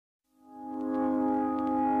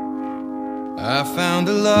I found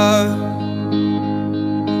a love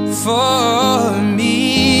for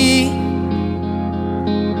me.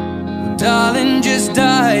 Well, darling, just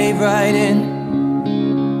dive right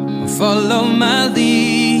in, follow my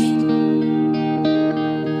lead.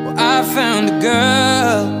 Well, I found a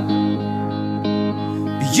girl,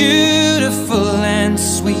 beautiful and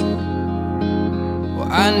sweet.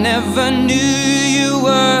 Well, I never knew you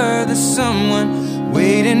were the someone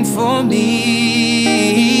waiting for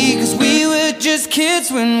me. 'Cause we were just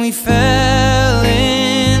kids when we fell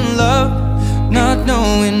in love, not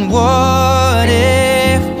knowing what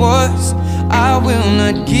it was. I will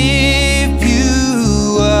not give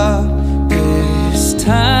you up this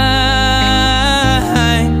time.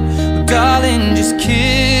 Darling, just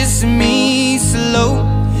kiss me slow.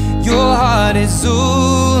 Your heart is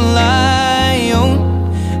all I own,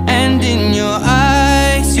 and in your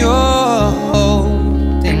eyes you're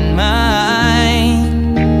holding mine.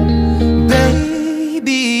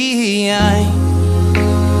 Baby, I'm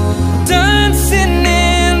dancing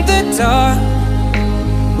in the dark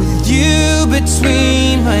with you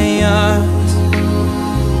between my arms,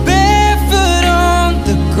 barefoot on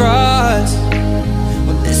the grass.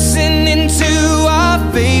 We're listening to our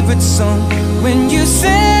favorite song. When you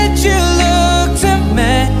said you looked a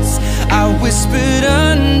mess, I whispered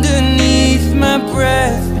underneath my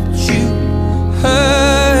breath, but you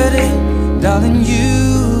heard it. Darling, you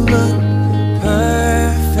look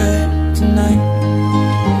perfect tonight.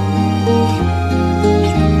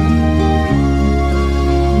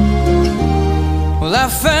 Well, I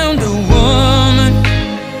found a woman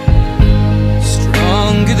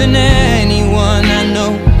stronger than anyone I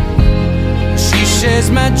know. She shares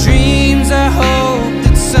my dreams. I hope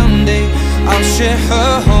that someday I'll share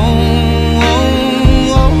her home.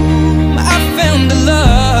 I found a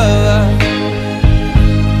love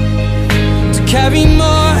to carry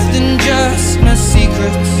more than just my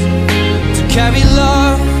secrets, to carry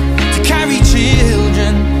love, to carry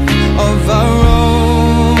children of our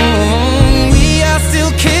own. We are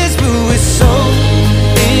still kids, but we're so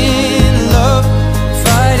in love,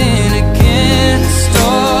 fighting against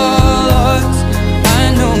all odds. I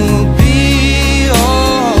know we'll be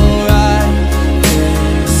alright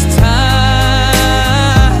this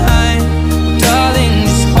time. Darling,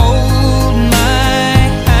 just hold my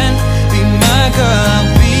hand, be my girl, I'll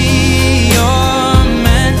be your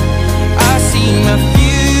man. I see my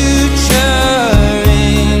future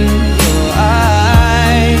in your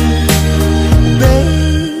eyes.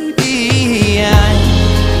 Baby, I'm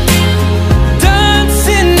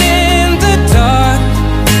dancing in the dark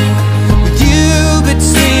with you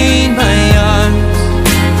between my arms,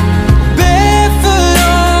 barefoot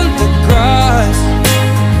on the grass,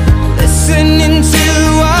 listening to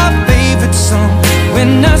our favorite song.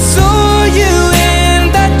 When I saw you in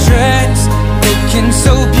that dress, looking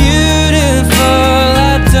so beautiful,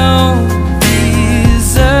 I don't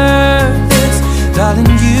deserve this.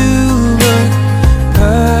 Darling,